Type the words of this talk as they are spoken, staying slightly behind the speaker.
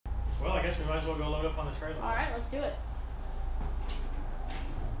guess we might as well go load up on the trailer. All right, let's do it.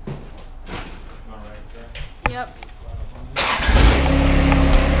 All right, there. Yep.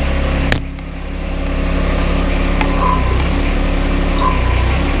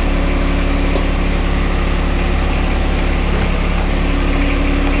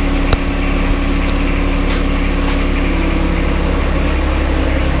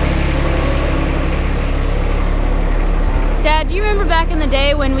 Dad, do you remember back in the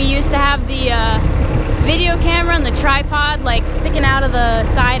day when we used to have the video camera and the tripod like sticking out of the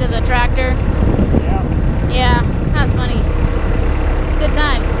side of the tractor? Yeah. Yeah, that was funny. It's good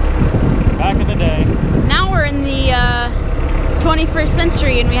times. Back in the day. Now we're in the 21st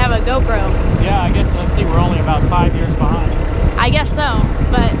century and we have a GoPro. Yeah, I guess, let's see, we're only about 5 years behind. I guess so,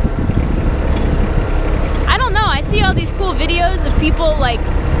 but I don't know. I see all these cool videos of people like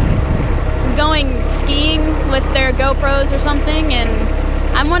going skiing with their GoPros or something, and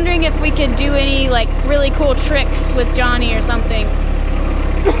I'm wondering if we could do any like really cool tricks with Johnny or something.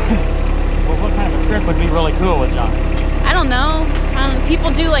 Well, what kind of a trick would be really cool with Johnny? I don't know. People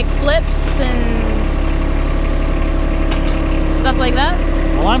do like flips and stuff like that.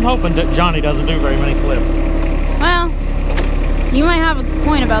 Well, I'm hoping that Johnny doesn't do very many flips. Well, you might have a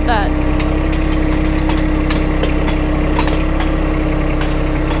point about that.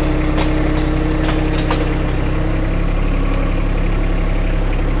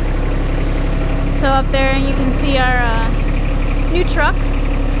 So up there you can see our new truck.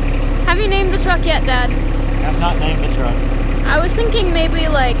 Have you named the truck yet, Dad? I have not named the truck. I was thinking maybe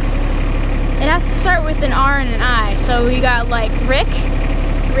like it has to start with an R and an I. So we got like Rick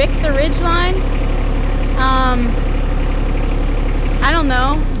the Ridgeline. I don't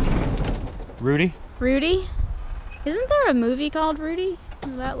know. Rudy? Rudy? Isn't there a movie called Rudy?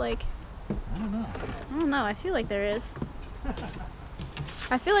 About like I don't know. I don't know. I feel like there is.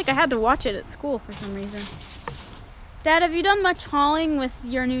 I feel like I had to watch it at school for some reason. Dad, have you done much hauling with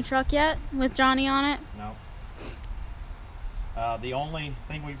your new truck yet? With Johnny on it? No. The only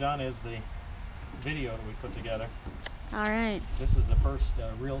thing we've done is the video that we put together. All right. This is the first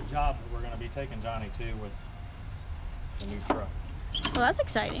real job that we're going to be taking Johnny to with the new truck. Well, that's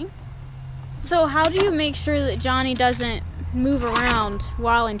exciting. So how do you make sure that Johnny doesn't move around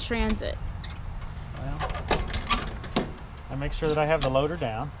while in transit? Well, I make sure that I have the loader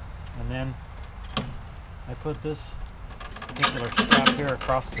down, and then I put this particular strap here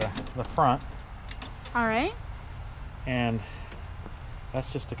across the front. All right. And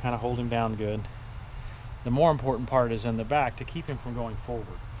that's just to kind of hold him down good. The more important part is in the back to keep him from going forward.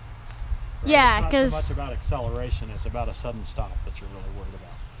 Right? Yeah, it's because not so much about acceleration, it's about a sudden stop that you're really worried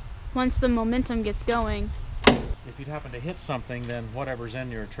about. once the momentum gets going. If you'd happen to hit something, then whatever's in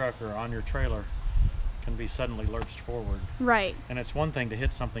your truck or on your trailer can be suddenly lurched forward. Right. And it's one thing to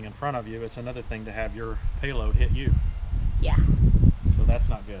hit something in front of you, it's another thing to have your payload hit you. Yeah. So that's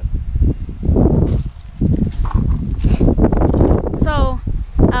not good. So,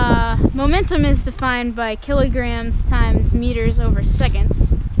 momentum is defined by kilograms times meters over seconds.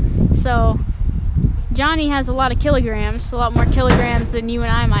 So, Johnny has a lot of kilograms, a lot more kilograms than you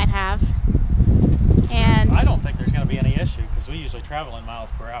and I might have. And I don't think there's going to be any issue because we usually travel in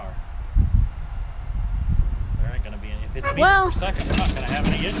miles per hour. There ain't going to be any. If it's meters per second, we're not going to have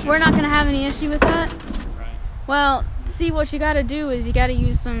any issue. We're not going to have any issue with that? Right. Well, see, what you got to do is you got to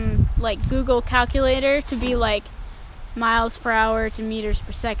use some like Google calculator to be like miles per hour to meters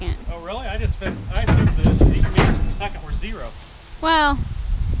per second. Oh really? I assumed these meters per second were zero. Well,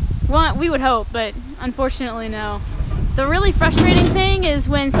 we would hope, but unfortunately no. The really frustrating thing is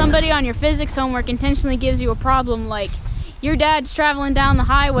when somebody on your physics homework intentionally gives you a problem like your dad's traveling down the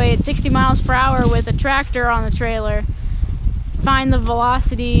highway at 60 miles per hour with a tractor on the trailer. Find the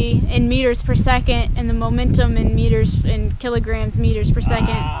velocity in meters per second and the momentum in kilograms meters per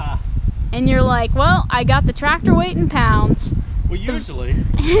second. And you're like, well, I got the tractor weight in pounds. Well, usually.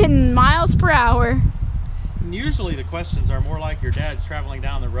 In miles per hour. Usually the questions are more like your dad's traveling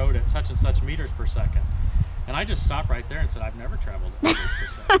down the road at such and such meters per second. And I just stopped right there and said, I've never traveled at meters per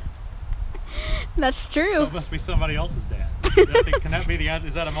second. That's true. So it must be somebody else's dad. Can that be the answer?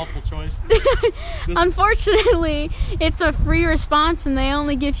 Is that a multiple choice? Unfortunately, it's a free response and they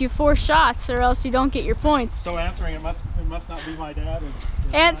only give you 4 shots or else you don't get your points. So answering it must not be my dad.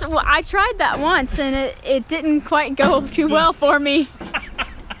 Well, I tried that once and it didn't quite go too well for me.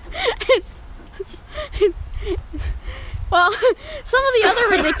 Well, some of the other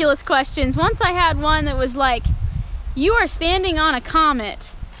ridiculous questions. Once I had one that was like, you are standing on a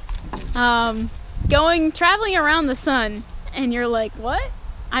comet, traveling around the sun, and you're like, what?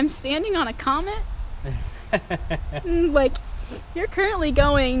 I'm standing on a comet? Like, you're currently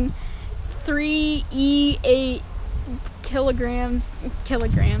going 3E8 kilograms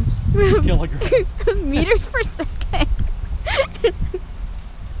meters per second.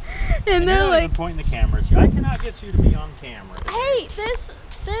 And they're you're not like, even pointing the camera at you. I cannot get you to be on camera. hey, this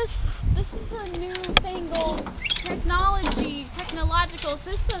is a newfangled technological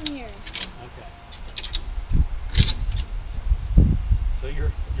system here. Okay. So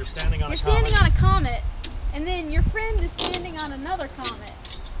you're standing on a comet? You're standing on a comet, and then your friend is standing on another comet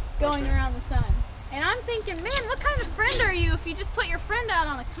going around the sun. And I'm thinking, man, what kind of friend are you if you just put your friend out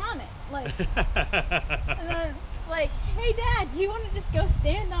on a comet? Like, and then, like, hey, Dad, do you want to just go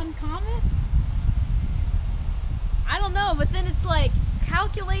stand on comets? I don't know, but then it's like,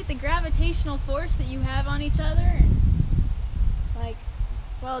 calculate the gravitational force that you have on each other, and like,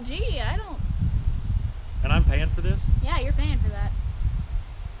 well, gee, I don't. And I'm paying for this? Yeah, you're paying for that.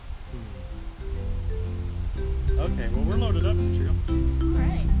 Okay, well, we're loaded up, Trill. All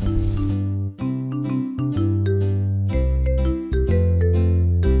right.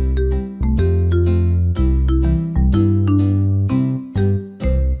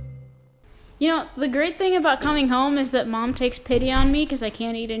 You know, the great thing about coming home is that Mom takes pity on me because I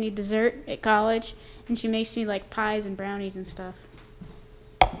can't eat any dessert at college, and she makes me like pies and brownies and stuff.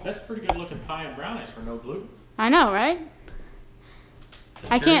 That's pretty good looking pie and brownies for no gluten. I know, right?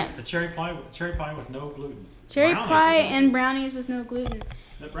 I can't. The cherry pie with no gluten. Cherry pie and brownies with no gluten.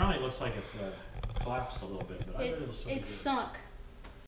 That brownie looks like it's collapsed a little bit, but I bet it'll still be good. It's sunk.